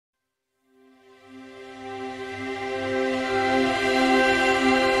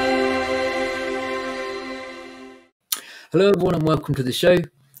Hello everyone and welcome to the show.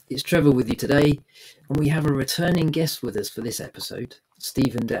 It's Trevor with you today, and we have a returning guest with us for this episode,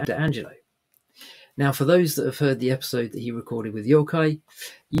 Stephen D'Angelo. Now, for those that have heard the episode that he recorded with Yeukai,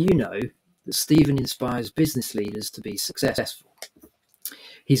 you know that Stephen inspires business leaders to be successful.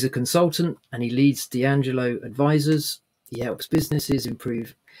 He's a consultant and he leads D'Angelo Advisors. He helps businesses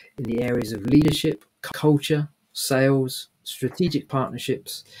improve in the areas of leadership, culture, sales, strategic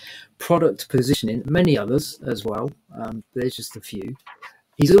partnerships, product positioning, many others as well. There's just a few.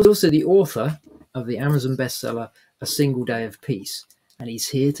 He's also the author of the Amazon bestseller, A Single Day of Peace, and he's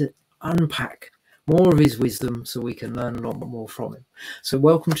here to unpack more of his wisdom so we can learn a lot more from him. So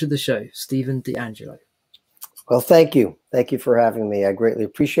welcome to the show, Stephen D'Angelo. Well, thank you. Thank you for having me. I greatly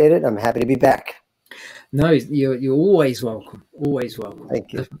appreciate it. I'm happy to be back. No, you're always welcome. Always welcome.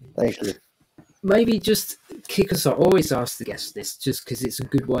 Thank you. Thank you. Maybe just kick us off. I always ask the guests this just because it's a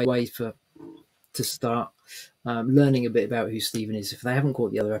good way to start learning a bit about who Stephen is. If they haven't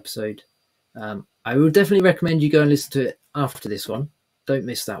caught the other episode, I would definitely recommend you go and listen to it after this one. Don't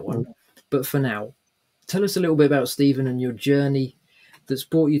miss that one. But for now, tell us a little bit about Stephen and your journey that's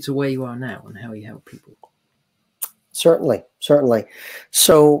brought you to where you are now and how you help people. Certainly.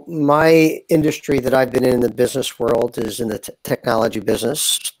 So my industry that I've been in the business world is in the technology business,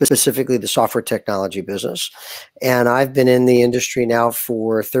 specifically the software technology business. And I've been in the industry now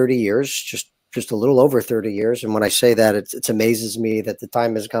for 30 years, just a little over 30 years. And when I say that, it amazes me that the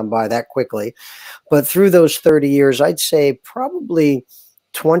time has gone by that quickly. But through those 30 years, I'd say probably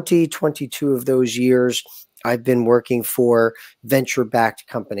 22 of those years, I've been working for venture-backed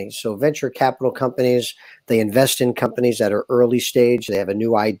companies. So venture capital companies, they invest in companies that are early stage. They have a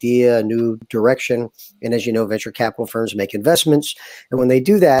new idea, a new direction. And as you know, venture capital firms make investments. And when they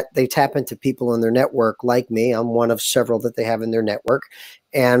do that, they tap into people in their network like me. I'm one of several that they have in their network.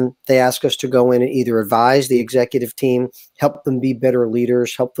 And they ask us to go in and either advise the executive team, help them be better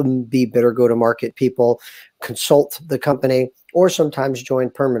leaders, help them be better go-to-market people, consult the company, or sometimes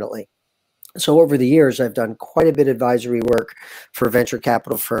join permanently. So over the years, I've done quite a bit of advisory work for venture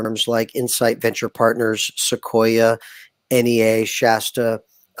capital firms like Insight Venture Partners, Sequoia, NEA, Shasta,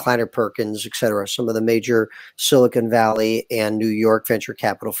 Kleiner Perkins, et cetera, some of the major Silicon Valley and New York venture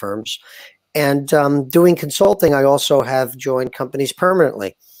capital firms. And doing consulting, I also have joined companies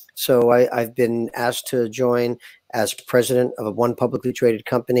permanently. So I've been asked to join as president of one publicly traded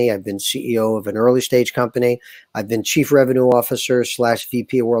company. I've been CEO of an early stage company. I've been chief revenue officer /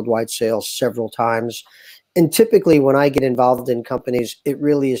 VP of worldwide sales several times. And typically when I get involved in companies, it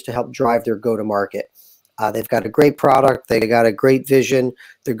really is to help drive their go-to-market. They've got a great product. They got a great vision.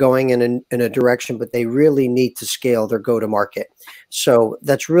 They're going in a direction, but they really need to scale their go-to-market. So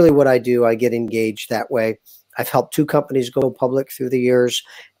that's really what I do. I get engaged that way. I've helped 2 companies go public through the years,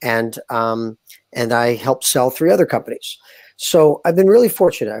 and I helped sell 3 other companies. So I've been really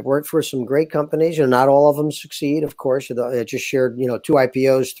fortunate. I've worked for some great companies, and not all of them succeed. Of course, I just shared, 2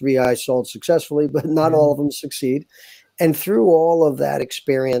 IPOs, 3 I sold successfully, but not all of them succeed. And through all of that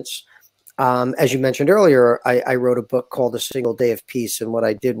experience, as you mentioned earlier, I wrote a book called A Single Day of Peace. And what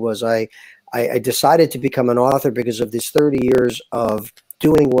I did was I decided to become an author because of these 30 years of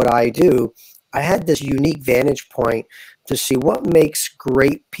doing what I do. I had this unique vantage point to see what makes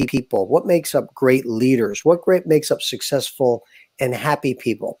great people, what makes up great leaders, what makes up successful and happy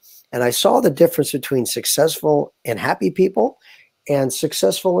people. And I saw the difference between successful and happy people and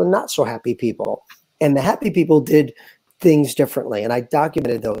successful and not so happy people. And the happy people did things differently. And I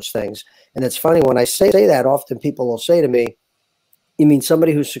documented those things. And it's funny, when I say that, often people will say to me, you mean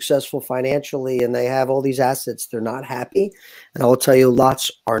somebody who's successful financially and they have all these assets, they're not happy? And I will tell you,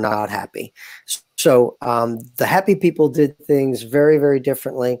 lots are not happy. So the happy people did things very, very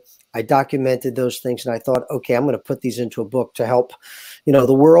differently. I documented those things and I thought, okay, I'm going to put these into a book to help,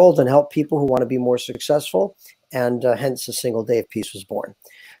 the world and help people who want to be more successful. And hence A Single Day of Peace was born.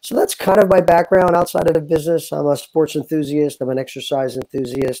 So that's kind of my background outside of the business. I'm a sports enthusiast. I'm an exercise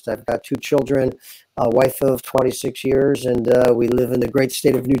enthusiast. I've got 2 children, a wife of 26 years, and we live in the great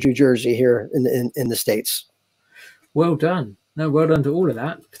state of New Jersey here in the States. Well done. No, well done to all of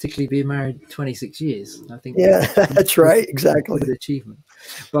that, particularly being married 26 years. I think. Yeah, that's right. Exactly. Good achievement.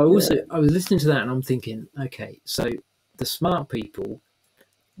 But also, I was listening to that and I'm thinking, okay, so the smart people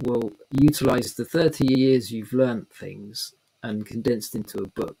will utilize the 30 years you've learned things and condensed into a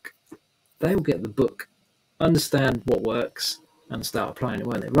book. They'll get the book, understand what works, and start applying it,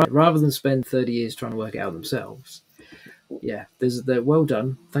 won't they? Rather than spend 30 years trying to work it out themselves. Yeah, well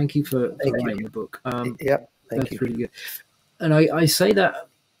done. Thank you for writing the book. Yep, that's really good. And I say that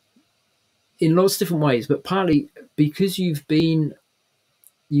in lots of different ways, but partly because you've been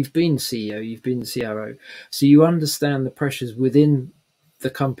you've been CEO, you've been CRO, so you understand the pressures within the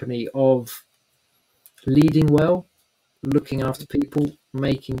company of leading well, looking after people,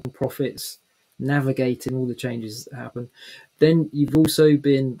 making profits, navigating all the changes that happen. Then you've also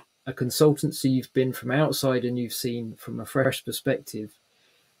been a consultant, so you've been from outside and you've seen from a fresh perspective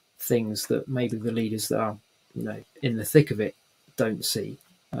things that maybe the leaders that are, in the thick of it don't see.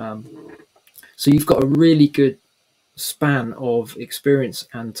 So you've got a really good span of experience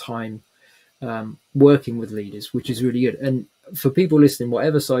and time working with leaders, which is really good. And for people listening,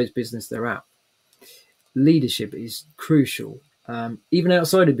 whatever size business they're at, leadership is crucial, even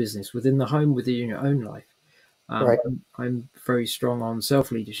outside of business, within the home, within your own life. Right. I'm very strong on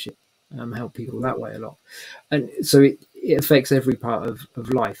self-leadership, help people that way a lot. And so it affects every part of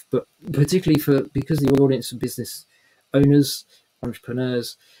life, but particularly because the audience of business owners,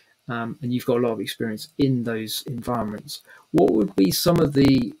 entrepreneurs, and you've got a lot of experience in those environments. What would be some of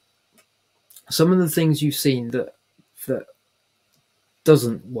the things you've seen that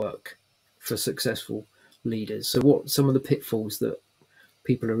doesn't work for successful leaders? So what some of the pitfalls that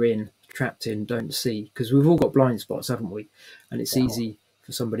people are trapped in, don't see? Because we've all got blind spots, haven't we? And it's easy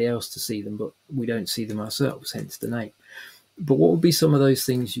for somebody else to see them, but we don't see them ourselves, hence the name. But what would be some of those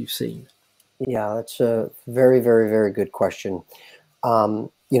things you've seen? Yeah, that's a very, very, very good question.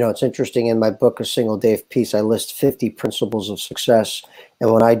 It's interesting. In my book, A Single Day of Peace, I list 50 principles of success.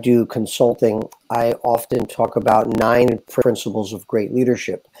 And when I do consulting, I often talk about 9 principles of great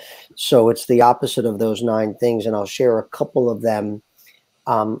leadership. So it's the opposite of those 9 things. And I'll share a couple of them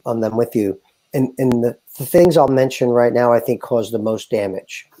on them with you. And the things I'll mention right now, I think, cause the most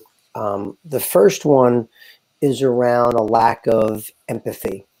damage. The first one is around a lack of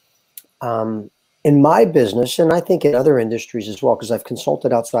empathy. In my business, and I think in other industries as well, because I've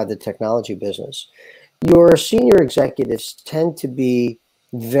consulted outside the technology business, your senior executives tend to be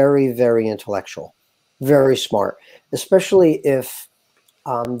very, very intellectual, very smart, especially if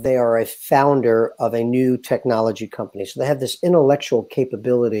they are a founder of a new technology company. So they have this intellectual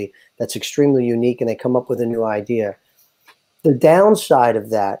capability that's extremely unique, and they come up with a new idea. The downside of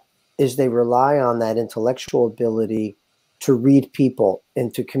that is they rely on that intellectual ability to read people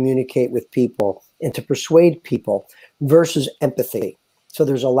and to communicate with people and to persuade people versus empathy. So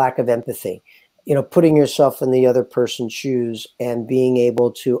there's a lack of empathy, putting yourself in the other person's shoes and being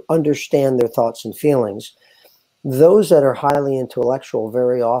able to understand their thoughts and feelings. Those that are highly intellectual,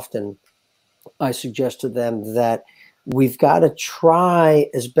 very often, I suggest to them that we've got to try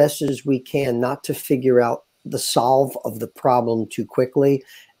as best as we can not to figure out the solve of the problem too quickly.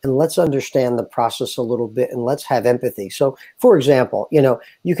 And let's understand the process a little bit, and let's have empathy. So, for example,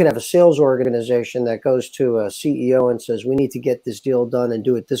 you can have a sales organization that goes to a CEO and says, we need to get this deal done and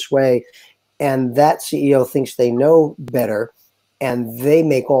do it this way. And that CEO thinks they know better, and they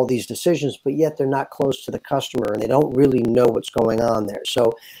make all these decisions, but yet they're not close to the customer, and they don't really know what's going on there.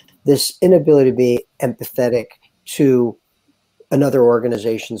 So this inability to be empathetic to another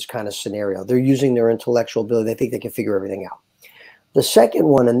organization's kind of scenario. They're using their intellectual ability. They think they can figure everything out. The second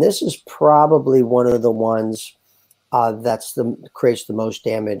one, and this is probably one of the ones creates the most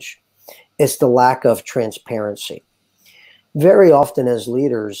damage, is the lack of transparency. Very often as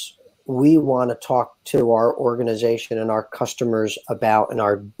leaders, we want to talk to our organization and our customers about, and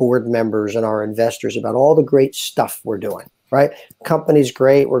our board members and our investors about all the great stuff we're doing, right? Company's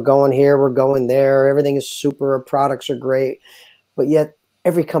great. We're going here. We're going there. Everything is super. Our products are great. But yet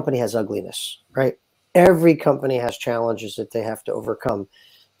every company has ugliness, right? Every company has challenges that they have to overcome.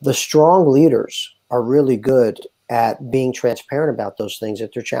 The strong leaders are really good at being transparent about those things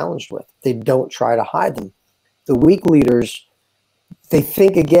that they're challenged with. They don't try to hide them. The weak leaders, they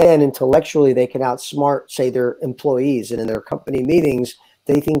think, again, intellectually, they can outsmart, say, their employees. And in their company meetings,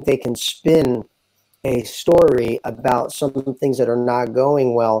 they think they can spin a story about some things that are not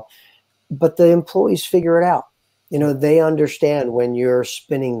going well. But the employees figure it out. They understand when you're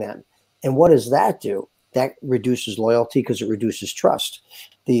spinning them. And what does that do? That reduces loyalty because it reduces trust.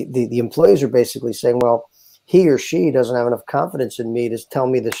 The employees are basically saying, well, he or she doesn't have enough confidence in me to tell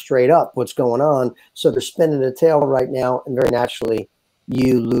me this straight up what's going on. So they're spinning the tail right now, and very naturally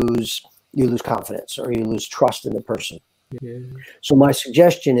you lose confidence, or you lose trust in the person. Yeah. So my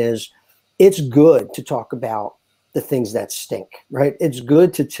suggestion is, it's good to talk about the things that stink, right? It's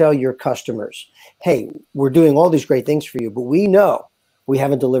good to tell your customers, hey, we're doing all these great things for you, but we know we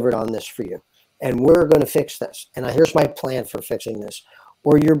haven't delivered on this for you, and we're going to fix this. And here's my plan for fixing this.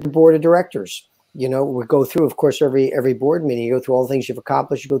 Or your board of directors, we go through, of course, every board meeting, you go through all the things you've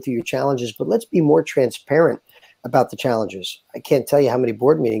accomplished, you go through your challenges, but let's be more transparent about the challenges. I can't tell you how many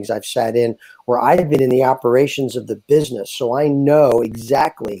board meetings I've sat in where I've been in the operations of the business. So I know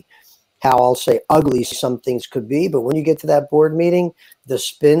exactly how, I'll say, ugly some things could be. But when you get to that board meeting, the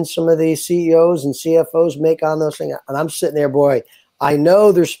spin some of these CEOs and CFOs make on those things, and I'm sitting there, boy, I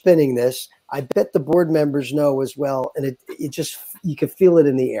know they're spinning this. I bet the board members know as well. And it just, you can feel it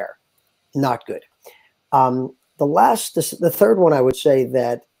in the air. Not good. The third one I would say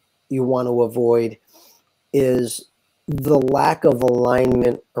that you want to avoid is the lack of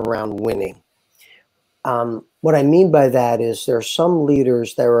alignment around winning. What I mean by that is there are some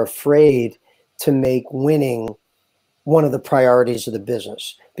leaders that are afraid to make winning one of the priorities of the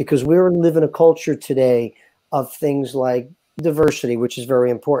business, because we live in a culture today of things like diversity, which is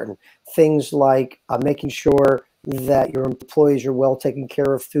very important. Things like making sure that your employees are well taken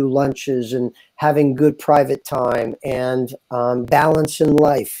care of through lunches and having good private time and balance in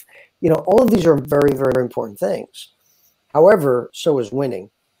life. All of these are very, very important things. However, so is winning.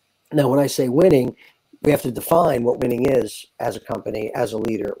 Now, when I say winning, we have to define what winning is as a company, as a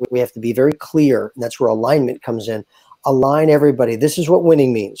leader. We have to be very clear, and that's where alignment comes in. Align everybody. This is what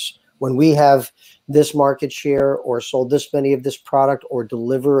winning means. When we have this market share or sold this many of this product or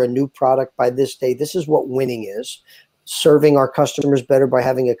deliver a new product by this day, this is what winning is. Serving our customers better by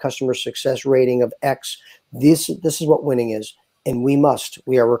having a customer success rating of X. This is what winning is. And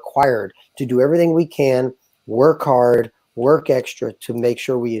we are required to do everything we can, work hard, work extra to make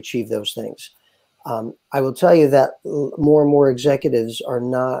sure we achieve those things. I will tell you that more and more executives are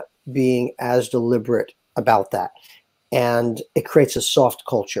not being as deliberate about that. And it creates a soft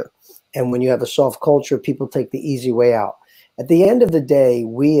culture. And when you have a soft culture, people take the easy way out. At the end of the day,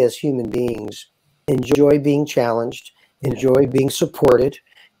 we as human beings enjoy being challenged, enjoy being supported,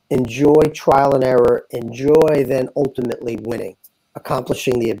 enjoy trial and error, enjoy then ultimately winning,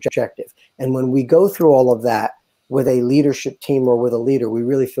 accomplishing the objective. And when we go through all of that with a leadership team or with a leader, we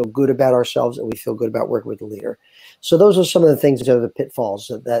really feel good about ourselves and we feel good about working with the leader. So those are some of the things that are the pitfalls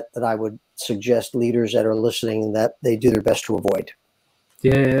that I would suggest leaders that are listening that they do their best to avoid.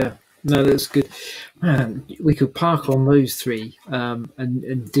 Yeah. No, that's good. Man, we could park on those three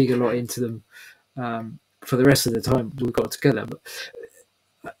and dig a lot into them for the rest of the time we've got together. But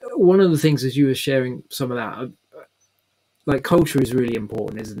one of the things, as you were sharing some of that, like culture is really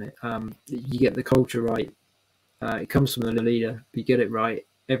important, isn't it? You get the culture right. It comes from the leader. If you get it right,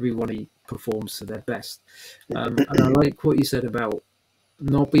 everybody performs to their best. And I like what you said about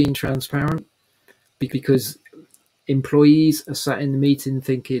not being transparent, because employees are sat in the meeting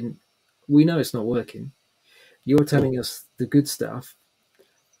thinking, we know it's not working. You're telling us the good stuff,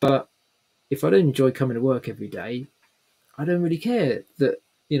 but if I don't enjoy coming to work every day, I don't really care that,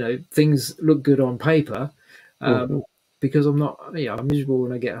 things look good on paper, because I'm not, I'm miserable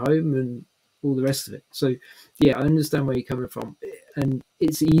when I get home and all the rest of it. So yeah, I understand where you're coming from, and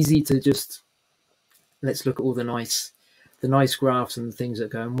it's easy to just, let's look at all the nice graphs and the things that are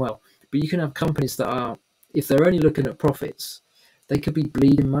going well. But you can have companies that are, if they're only looking at profits, they could be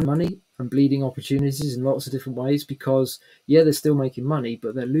bleeding money and bleeding opportunities in lots of different ways, because they're still making money,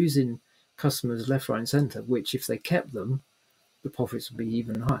 but they're losing customers left, right and center, which if they kept them, the profits would be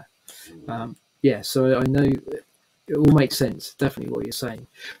even higher. So I know it all makes sense, definitely what you're saying.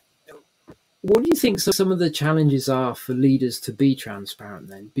 What do you think some of the challenges are for leaders to be transparent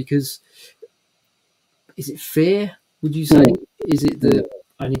then? Because is it fear, would you say? Is it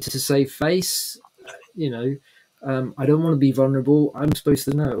I need to save face? I don't want to be vulnerable. I'm supposed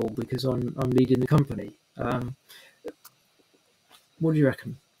to know it all because I'm leading the company. What do you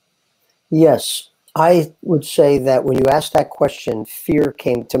reckon? Yes, I would say that when you asked that question, fear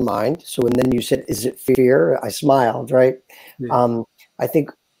came to mind. So, and then you said, is it fear? I smiled, right? Yeah. I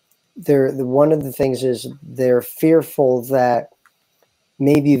think one of the things is they're fearful that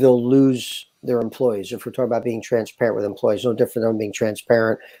maybe they'll lose their employees. If we're talking about being transparent with employees, no different than being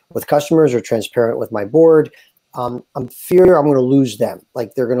transparent with customers or transparent with my board. I'm fear I'm going to lose them.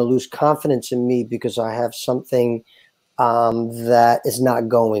 Like they're going to lose confidence in me because I have something that is not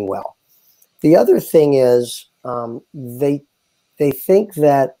going well. The other thing is they think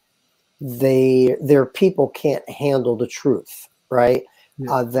that their people can't handle the truth, right?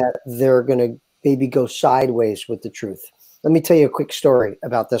 Yeah. That they're going to maybe go sideways with the truth. Let me tell you a quick story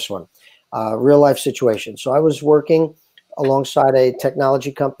about this one, real life situation. So I was working alongside a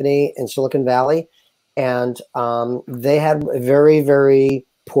technology company in Silicon Valley, and they had a very, very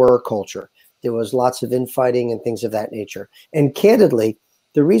poor culture. There was lots of infighting and things of that nature. And candidly,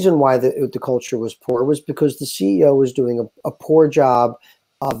 the reason why the culture was poor was because the CEO was doing a poor job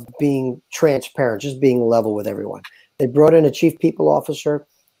of being transparent, just being level with everyone. They brought in a chief people officer.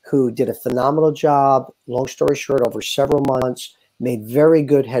 who did a phenomenal job. Long story short, over several months, made very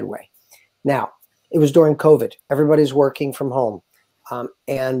good headway. Now, it was during COVID. Everybody's working from home.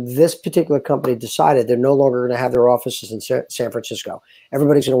 And this particular company decided they're no longer going to have their offices in San Francisco.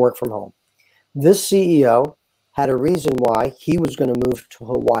 Everybody's going to work from home. This CEO had a reason why he was going to move to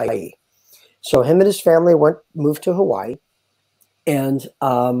Hawaii. So him and his family moved to Hawaii, and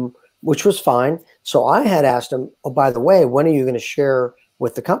which was fine. So I had asked him, oh, by the way, when are you going to share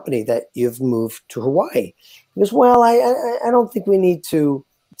with the company that you've moved to Hawaii? He goes, well, I don't think we need to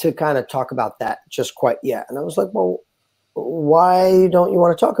kind of talk about that just quite yet. And I was like, well, why don't you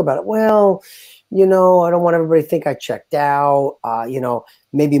want to talk about it? Well, I don't want everybody to think I checked out.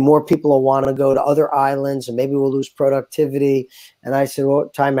 Maybe more people will want to go to other islands and maybe we'll lose productivity. And I said, well,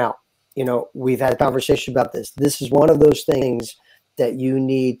 time out. We've had a conversation about this. This is one of those things that you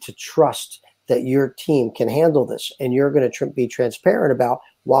need to trust that your team can handle this. And you're going to be transparent about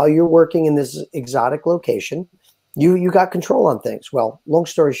while you're working in this exotic location, you got control on things. Well, long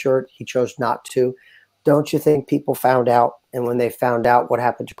story short, he chose not to. Don't you think people found out? And when they found out, what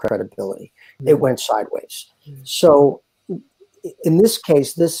happened to credibility? It went sideways. So in this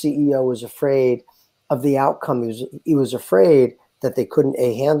case, this CEO was afraid of the outcome. He was afraid that they couldn't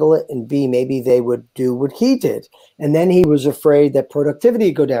A, handle it, and B, maybe they would do what he did. And then he was afraid that productivity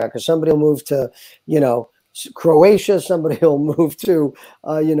would go down because somebody will move to, Croatia, somebody will move to,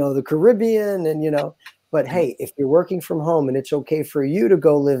 the Caribbean, and, but hey, if you're working from home and it's okay for you to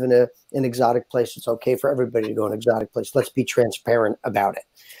go live in an exotic place, it's okay for everybody to go in an exotic place. Let's be transparent about it.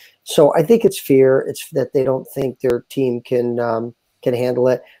 So I think it's fear. It's that they don't think their team can handle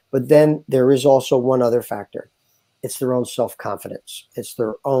it. But then there is also one other factor. It's their own self-confidence. It's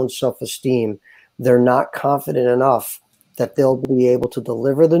their own self-esteem. They're not confident enough that they'll be able to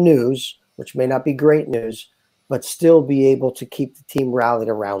deliver the news, which may not be great news, but still be able to keep the team rallied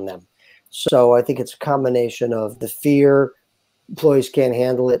around them. So I think it's a combination of the fear, employees can't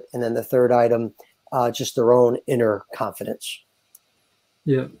handle it, and then the third item, just their own inner confidence.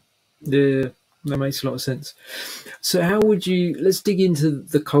 Yeah, that makes a lot of sense. So how would you, let's dig into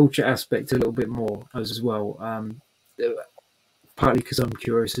the culture aspect a little bit more as well. Partly because I'm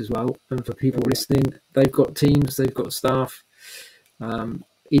curious as well. And for people listening, they've got teams, they've got staff,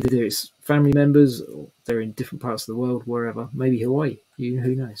 either it's family members or they're in different parts of the world, wherever, maybe Hawaii,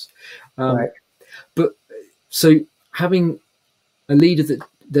 who knows. Right. But so having a leader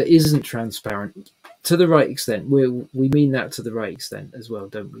that isn't transparent to the right extent, we mean that to the right extent as well,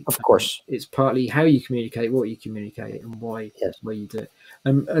 don't we? Of course. It's partly how you communicate, what you communicate, and why you do it.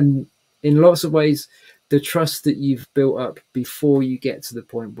 And in lots of ways, the trust that you've built up before you get to the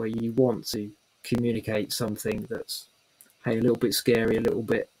point where you want to communicate something that's, hey, a little bit scary, a little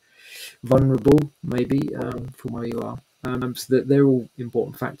bit vulnerable, maybe, from where you are. So that they're all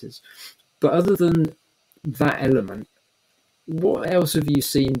important factors. But other than that element, what else have you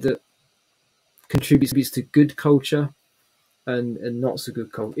seen that contributes to good culture and not so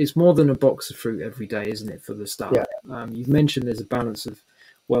good culture? It's more than a box of fruit every day, isn't it, for the staff? Yeah. You've mentioned there's a balance of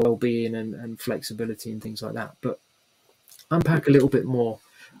well-being and flexibility and things like that, but unpack a little bit more.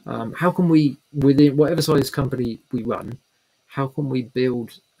 How can we, within whatever size company we run, how can we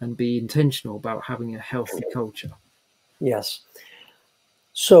build and be intentional about having a healthy culture? Yes.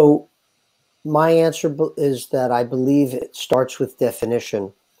 So my answer is that I believe it starts with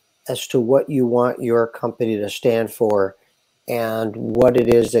definition as to what you want your company to stand for and what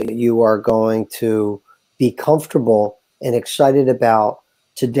it is that you are going to be comfortable and excited about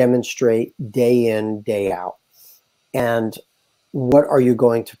to demonstrate day in, day out. And what are you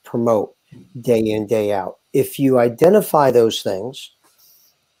going to promote day in, day out? If you identify those things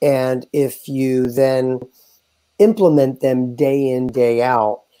and if you then implement them day in, day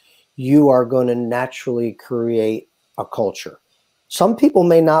out, you are going to naturally create a culture. Some people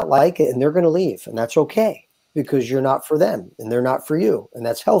may not like it and they're going to leave, and that's okay because you're not for them and they're not for you, and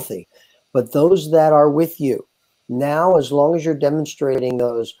that's healthy. But those that are with you now, as long as you're demonstrating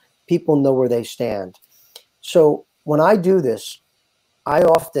those, people know where they stand. So when I do this, I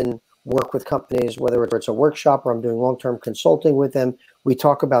often work with companies, whether it's a workshop or I'm doing long-term consulting with them, we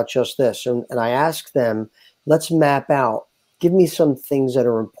talk about just this. And I ask them, let's map out, give me some things that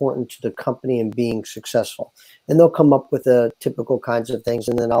are important to the company and being successful. And they'll come up with the typical kinds of things,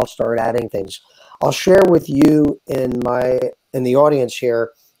 and then I'll start adding things. I'll share with you in the audience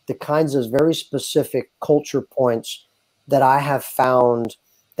here the kinds of very specific culture points that I have found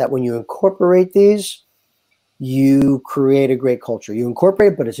that when you incorporate these, you create a great culture. You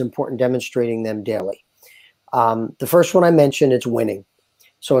incorporate, but it's important demonstrating them daily. The first one I mentioned, it's winning.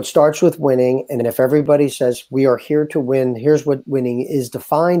 So it starts with winning. And if everybody says, we are here to win, here's what winning is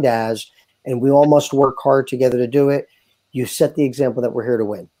defined as, and we all must work hard together to do it, you set the example that we're here to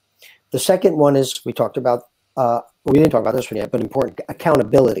win. The second one is, we talked about, we didn't talk about this one yet, but important,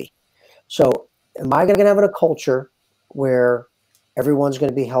 accountability. So am I going to have a culture where everyone's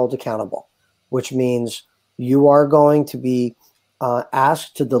going to be held accountable, which means you are going to be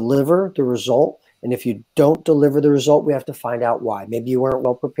asked to deliver the result. And if you don't deliver the result, we have to find out why. Maybe you weren't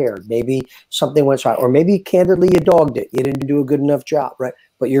well prepared. Maybe something went wrong, or maybe candidly you dogged it. You didn't do a good enough job, right?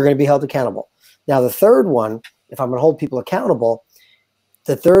 But you're going to be held accountable. Now, the third one, if I'm going to hold people accountable,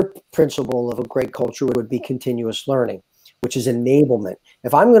 the third principle of a great culture would be continuous learning, which is enablement.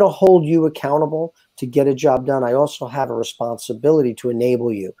 If I'm going to hold you accountable to get a job done, I also have a responsibility to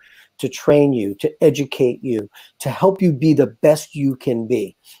enable you, to train you, to educate you, to help you be the best you can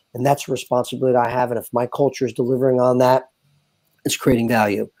be. And that's a responsibility I have. And if my culture is delivering on that, it's creating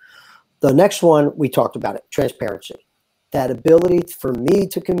value. The next one, we talked about it, transparency. That ability for me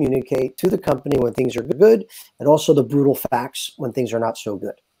to communicate to the company when things are good, and also the brutal facts when things are not so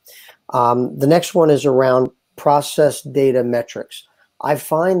good. The next one is around process data metrics. I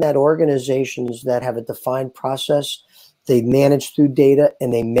find that organizations that have a defined process, they manage through data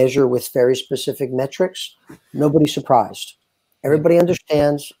and they measure with very specific metrics, nobody's surprised. Everybody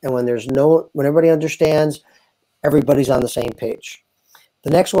understands, and when everybody understands, everybody's on the same page.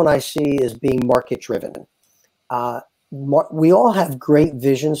 The next one I see is being market driven. We all have great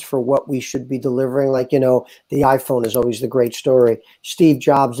visions for what we should be delivering. Like, the iPhone is always the great story. Steve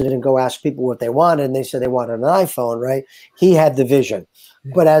Jobs didn't go ask people what they wanted, and they said they wanted an iPhone, right? He had the vision.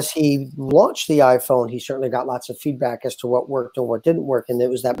 But as he launched the iPhone, he certainly got lots of feedback as to what worked and what didn't work. And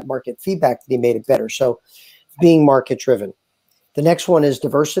it was that market feedback that he made it better. So being market driven. The next one is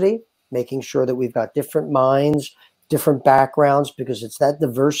diversity, making sure that we've got different minds, different backgrounds, because it's that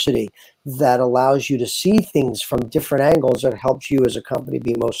diversity that allows you to see things from different angles that helps you as a company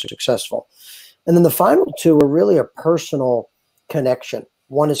be most successful. And then the final two are really a personal connection.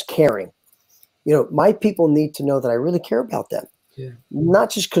 One is caring. My people need to know that I really care about them. Yeah.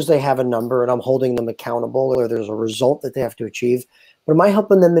 Not just because they have a number and I'm holding them accountable or there's a result that they have to achieve, but am I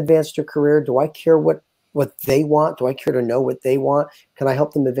helping them advance their career? Do I care what they want? Do I care to know what they want? Can I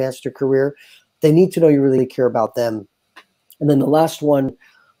help them advance their career? They need to know you really care about them. And then the last one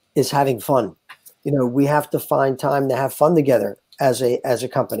is having fun. We have to find time to have fun together as a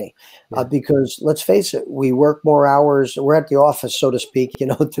company, because let's face it, we work more hours. We're at the office, so to speak.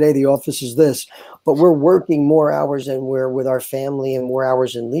 Today the office is this, but we're working more hours than we're with our family and more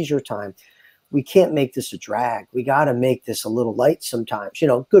hours in leisure time. We can't make this a drag. We got to make this a little light sometimes,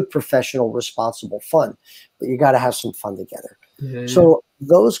 good, professional, responsible fun, but you got to have some fun together. Yeah. So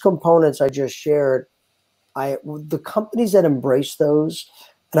those components I just shared, the companies that embrace those,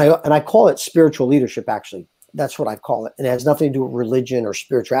 and I call it spiritual leadership, actually. That's what I call it. And it has nothing to do with religion or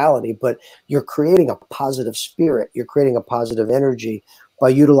spirituality, but you're creating a positive spirit. You're creating a positive energy by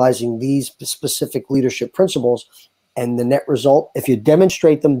utilizing these specific leadership principles. And the net result, if you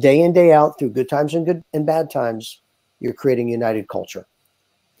demonstrate them day in, day out through good times and good and bad times, you're creating a united culture.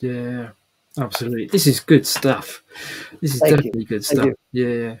 Yeah, absolutely. This is good stuff. This is definitely good stuff.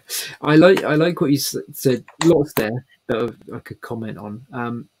 Yeah. I like what you said. Lots there that I could comment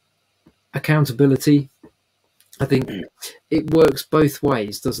on. Accountability. I think it works both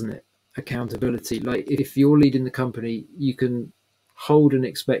ways, doesn't it? Accountability. Like if you're leading the company, you can hold and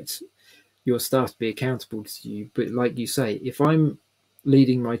expect your staff to be accountable to you. But like you say, if I'm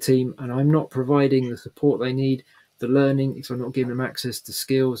leading my team and I'm not providing the support they need, the learning, if I'm not giving them access to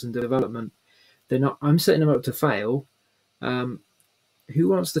skills and development, I'm setting them up to fail. Who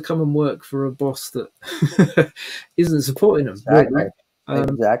wants to come and work for a boss that isn't supporting them? Exactly. Really?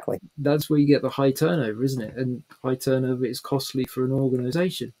 Exactly. That's where you get the high turnover, isn't it? And high turnover is costly for an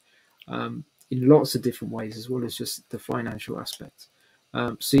organization in lots of different ways, as well as just the financial aspect.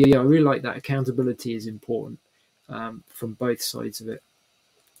 So yeah, I really like that. Accountability is important from both sides of it,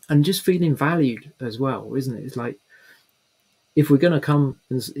 and just feeling valued as well, isn't it? It's like if we're going to come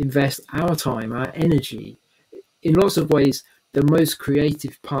and invest our time, our energy, in lots of ways, the most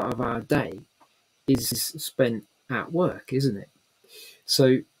creative part of our day is spent at work, isn't it?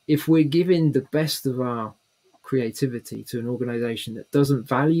 So if we're giving the best of our creativity to an organization that doesn't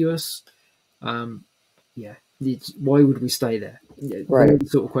value us, why would we stay there? Right. Those are the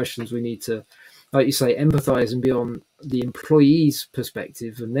sort of questions we need to, like you say, empathize and be on the employee's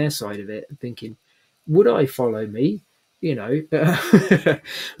perspective and their side of it, thinking, would I follow me? And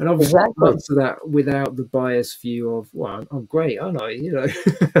obviously answer that without the biased view of, well, I'm great, aren't I?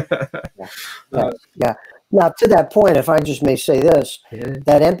 Yeah. Now, to that point, if I just may say this, Yeah.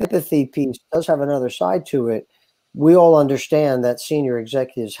 that empathy piece does have another side to it. We all understand that senior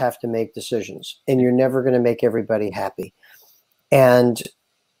executives have to make decisions, and you're never going to make everybody happy. And,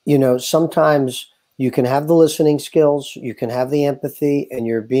 you know, sometimes you can have the listening skills, you can have the empathy, and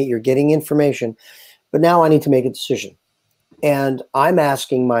you're getting information, but now I need to make a decision. And I'm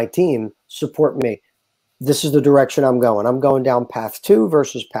asking my team, support me. This is the direction I'm going. I'm going down path 2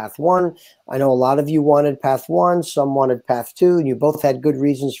 versus path 1. I know a lot of you wanted path 1, some wanted path 2, and you both had good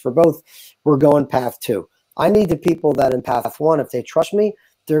reasons for both. We're going path 2. I need the people that in path 1, if they trust me,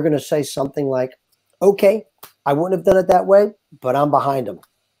 they're going to say something like, okay, I wouldn't have done it that way, but I'm behind him.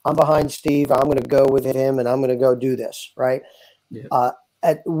 I'm behind Steve. I'm going to go with him, and I'm going to go do this, right? Yeah.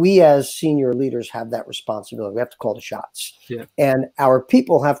 We as senior leaders have that responsibility. We have to call the shots. Yeah. And our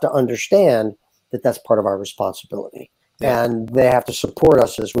people have to understand that that's part of our responsibility. Yeah. And they have to support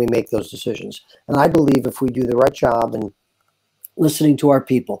us as we make those decisions. And I believe if we do the right job and listening to our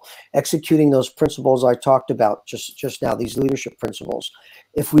people, executing those principles I talked about just now, these leadership principles,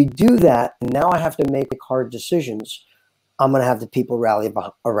 if we do that, and now I have to make hard decisions, I'm going to have the people rally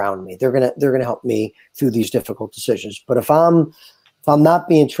around me. They're going to help me through these difficult decisions. But if I'm not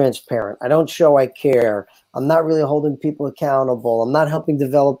being transparent, I don't show I care, I'm not really holding people accountable, I'm not helping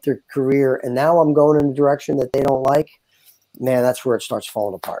develop their career, and now I'm going in a direction that they don't like, man, that's where it starts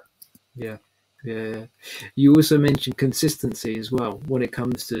falling apart. Yeah. Yeah. You also mentioned consistency as well when it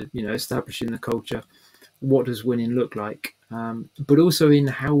comes to, you know, establishing the culture. What does winning look like? But also in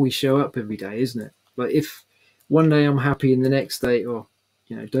how we show up every day, isn't it? Like if one day I'm happy and the next day, or,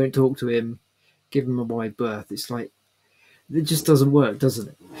 you know, don't talk to him, give him a wide berth. It's like, it just doesn't work, doesn't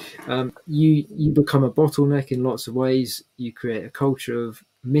it? You become a bottleneck in lots of ways. You create a culture of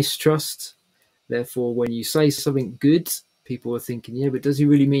mistrust. Therefore, when you say something good, people are thinking, yeah, but does he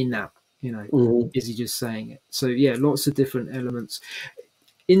really mean that? You know, is he just saying it? So yeah, lots of different elements.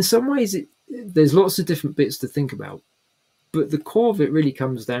 In some ways, there's lots of different bits to think about, but the core of it really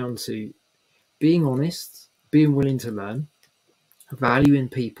comes down to being honest, being willing to learn, valuing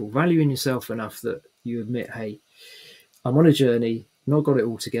people, valuing yourself enough that you admit, hey, I'm on a journey, not got it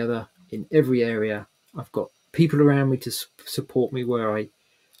all together in every area. I've got people around me to support me where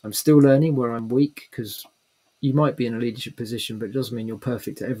I'm still learning, where I'm weak, because you might be in a leadership position, but it doesn't mean you're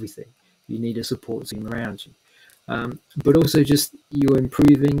perfect at everything. You need a support team around you. But also just you're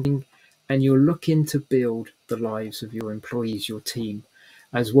improving and you're looking to build the lives of your employees, your team,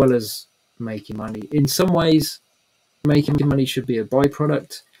 as well as making money. In some ways, making money should be a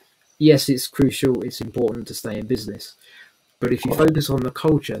byproduct. Yes, it's crucial. It's important to stay in business. But if you focus on the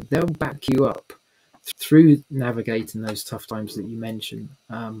culture, they'll back you up through navigating those tough times that you mentioned.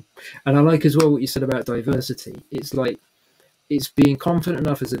 And I like as well what you said about diversity. It's like, it's being confident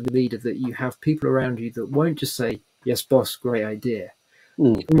enough as a leader that you have people around you that won't just say, yes, boss, great idea.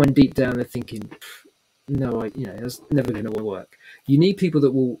 Even when deep down they're thinking, no, that's never going to work. You need people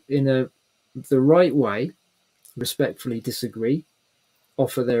that will, in the right way, respectfully disagree,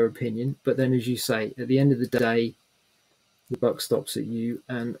 offer their opinion. But then, as you say, at the end of the day, the buck stops at you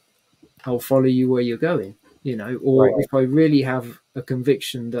and I'll follow you where you're going, you know, or right. If I really have a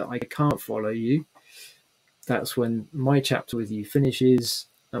conviction that I can't follow you, that's when my chapter with you finishes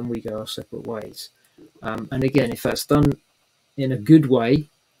and we go our separate ways. And again, if that's done in a good way,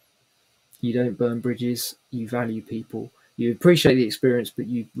 you don't burn bridges, you value people, you appreciate the experience, but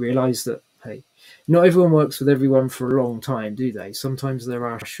you realize that, hey, not everyone works with everyone for a long time, do they? Sometimes there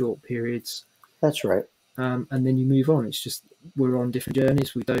are short periods. That's right. And then you move on. It's just we're on different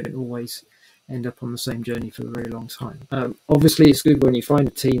journeys. We don't always end up on the same journey for a very long time. Obviously, it's good when you find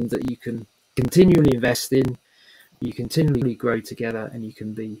a team that you can continually invest in, you continually grow together, and you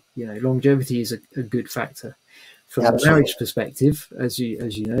can be, you know, longevity is a good factor. From a marriage perspective, as you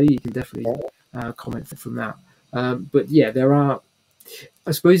know, you can definitely comment from that. But yeah, there are,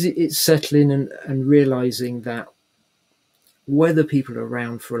 I suppose it's settling and realizing that whether people are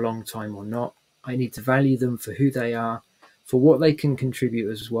around for a long time or not, I need to value them for who they are, for what they can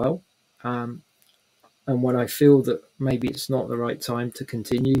contribute as well. And when I feel that maybe it's not the right time to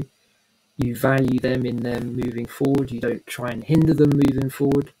continue, you value them in them moving forward. You don't try and hinder them moving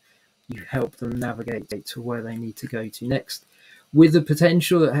forward. You help them navigate to where they need to go to next, with the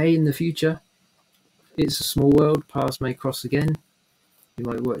potential that, hey, in the future, it's a small world, paths may cross again. You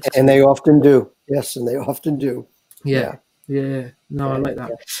might work together. And they often do. Yes, and they often do. Yeah. No, I like that.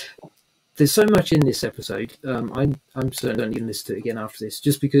 Yeah. There's so much in this episode. I'm certainly going to listen to it again after this,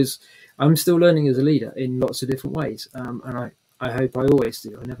 just because I'm still learning as a leader in lots of different ways. And I hope I always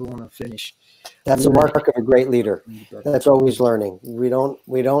do. I never want to finish. That's a mark of a great leader. That's always learning. We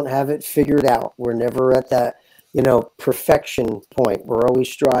don't have it figured out. We're never at that, perfection point. We're always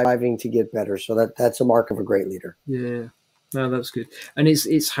striving to get better. So that's a mark of a great leader. Yeah. No, that's good. And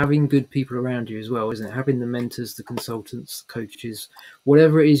it's having good people around you as well, isn't it? Having the mentors, the consultants, the coaches,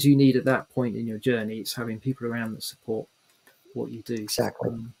 whatever it is you need at that point in your journey, it's having people around that support what you do. Exactly.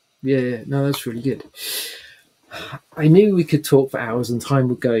 Yeah. No, that's really good. I knew we could talk for hours and time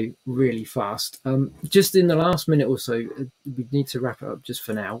would go really fast. Just in the last minute or so, we need to wrap it up just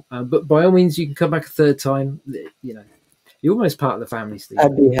for now. But by all means, you can come back a third time. You're almost part of the family, Steve.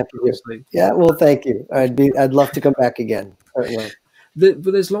 I'd be happy to. So, yeah, well, thank you. I'd love to come back again. Certainly. But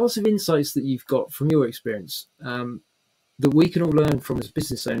there's lots of insights that you've got from your experience that we can all learn from as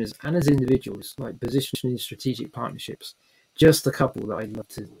business owners and as individuals, like positioning strategic partnerships. Just a couple that I'd love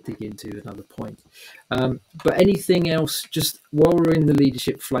to dig into another point. But anything else, just while we're in the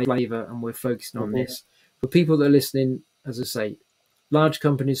leadership flavor and we're focusing on this, for people that are listening, as I say, large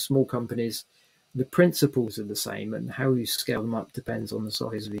companies, small companies, the principles are the same, and how you scale them up depends on the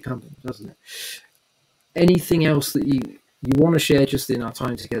size of your company, doesn't it? Anything else that you want to share just in our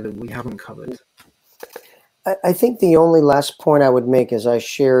time together we haven't covered? I think the only last point I would make is I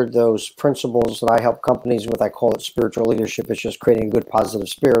shared those principles that I help companies with. I call it spiritual leadership. It's just creating a good, positive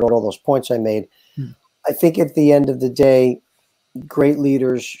spirit. All those points I made. I think at the end of the day, great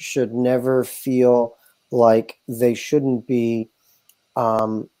leaders should never feel like they shouldn't be,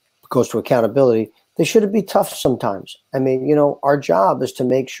 goes to accountability. They shouldn't be tough sometimes. I mean, our job is to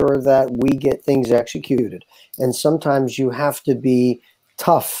make sure that we get things executed. And sometimes you have to be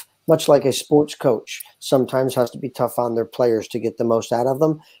tough. Much like a sports coach sometimes has to be tough on their players to get the most out of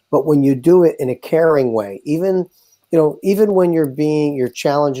them. But when you do it in a caring way, even when you're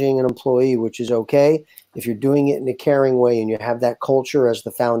challenging an employee, which is okay, if you're doing it in a caring way and you have that culture as the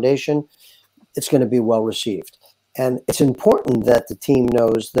foundation, it's going to be well received. And it's important that the team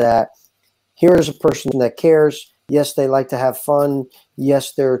knows that here is a person that cares. Yes, they like to have fun.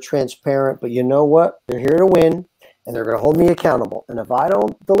 Yes, they're transparent, but you know what? They're here to win. And they're going to hold me accountable. And if I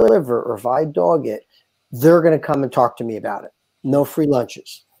don't deliver or if I dog it, they're going to come and talk to me about it. No free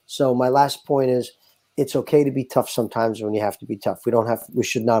lunches. So my last point is it's okay to be tough sometimes when you have to be tough. We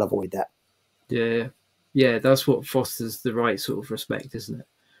should not avoid that. Yeah. Yeah. That's what fosters the right sort of respect, isn't it?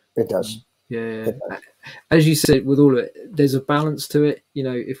 It does. Yeah. It does. As you said, with all of it, there's a balance to it.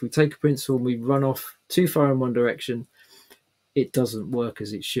 If we take a principle and we run off too far in one direction, it doesn't work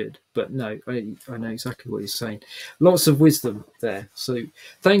as it should. But no, I know exactly what you're saying. Lots of wisdom there. So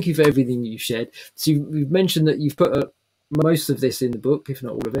thank you for everything you shared. So you've mentioned that you've put most of this in the book, if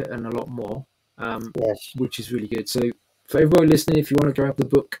not all of it, and a lot more, yes, which is really good. So for everybody listening, if you want to grab the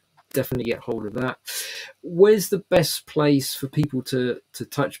book, definitely get hold of that. Where's the best place for people to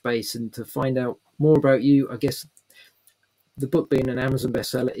touch base and to find out more about you? I guess the book being an Amazon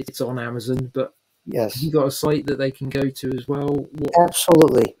bestseller, it's on Amazon, but yes. Have you got a site that they can go to as well?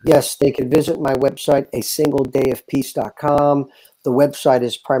 Absolutely. Yes, they can visit my website, asingledayofpeace.com. The website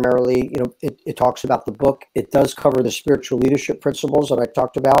is primarily, it talks about the book. It does cover the spiritual leadership principles that I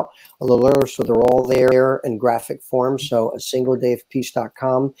talked about a little earlier, so they're all there in graphic form. So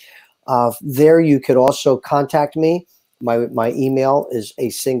asingledayofpeace.com. There you could also contact me. My email is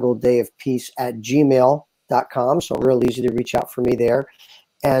asingledayofpeace@gmail.com. So real easy to reach out for me there.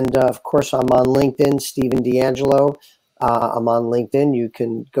 And of course, I'm on LinkedIn, Stephen D'Angelo. I'm on LinkedIn. You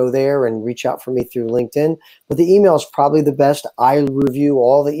can go there and reach out for me through LinkedIn. But the email is probably the best. I review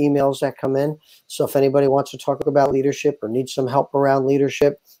all the emails that come in. So if anybody wants to talk about leadership or needs some help around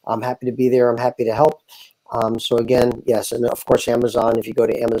leadership, I'm happy to be there. I'm happy to help. So again, yes, and of course, Amazon. If you go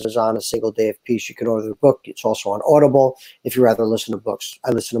to Amazon, A Single Day of Peace, you can order the book. It's also on Audible if you rather listen to books.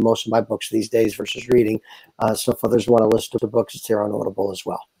 I listen to most of my books these days versus reading. So if others want to listen to books, it's there on Audible as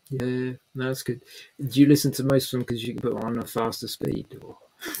well. Yeah, no, that's good. Do you listen to most of them because you can put them on a faster speed? Or?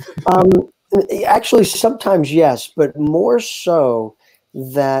 Actually, sometimes yes, but more so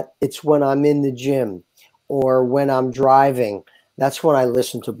that it's when I'm in the gym or when I'm driving. That's when I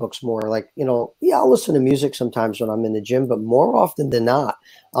listen to books more. Like, I'll listen to music sometimes when I'm in the gym, but more often than not,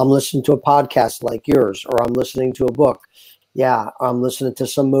 I'm listening to a podcast like yours, or I'm listening to a book. Yeah, I'm listening to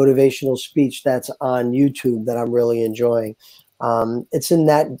some motivational speech that's on YouTube that I'm really enjoying. It's in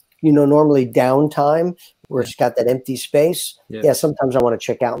that, normally downtime where it's got that empty space. Yeah, sometimes I want to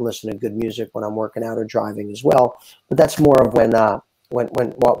check out and listen to good music when I'm working out or driving as well. But that's more of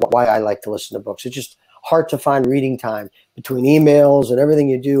why I like to listen to books. It's just hard to find reading time between emails and everything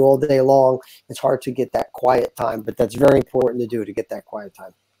you do all day long. It's hard to get that quiet time, but that's very important to do, to get that quiet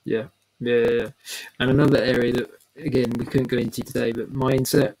time. Yeah. And another area that again, we couldn't go into today, but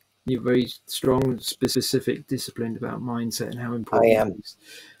mindset, you're very strong, specific, disciplined about mindset and how I important am. it is.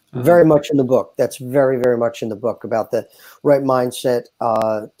 Very much in the book. That's very, very much in the book about the right mindset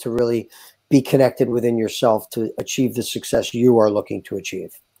to really be connected within yourself to achieve the success you are looking to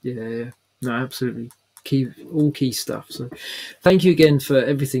achieve. Yeah. No, absolutely. All key stuff. So thank you again for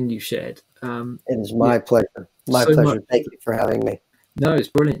everything you shared. It is my pleasure. My so pleasure. much. Thank you for having me. No, it's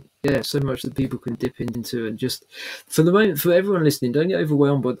brilliant. Yeah, so much that people can dip into, and just for the moment, for everyone listening, don't get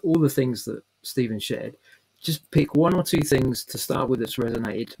overwhelmed by all the things that Stephen shared. Just pick one or two things to start with that's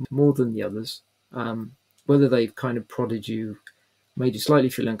resonated more than the others. Whether they've kind of prodded you, made you slightly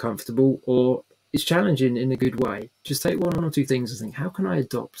feel uncomfortable, or it's challenging in a good way. Just take one or two things and think, how can I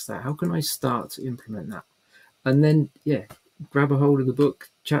adopt that? How can I start to implement that? And then, yeah, grab a hold of the book,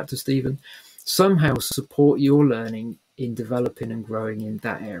 chat to Stephen, somehow support your learning in developing and growing in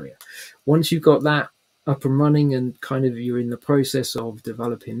that area. Once you've got that up and running and kind of you're in the process of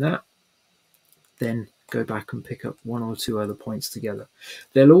developing that, then go back and pick up one or two other points together.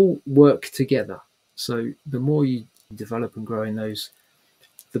 They'll all work together. So the more you develop and grow in those,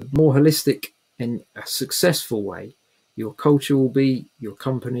 the more holistic and a successful way your culture will be, your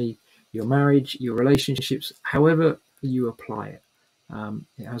company, your marriage, your relationships, however you apply it.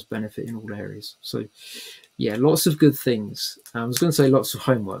 It has benefit in all areas. So yeah, lots of good things. I was going to say lots of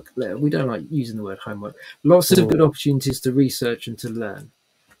homework. We don't like using the word homework. Lots of good opportunities to research and to learn.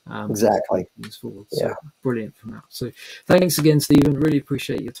 Exactly. Forward. So brilliant from that. So thanks again, Stephen. Really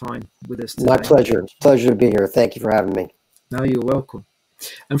appreciate your time with us today. My pleasure. Pleasure to be here. Thank you for having me. No, you're welcome.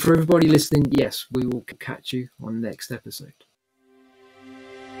 And for everybody listening, yes, we will catch you on the next episode.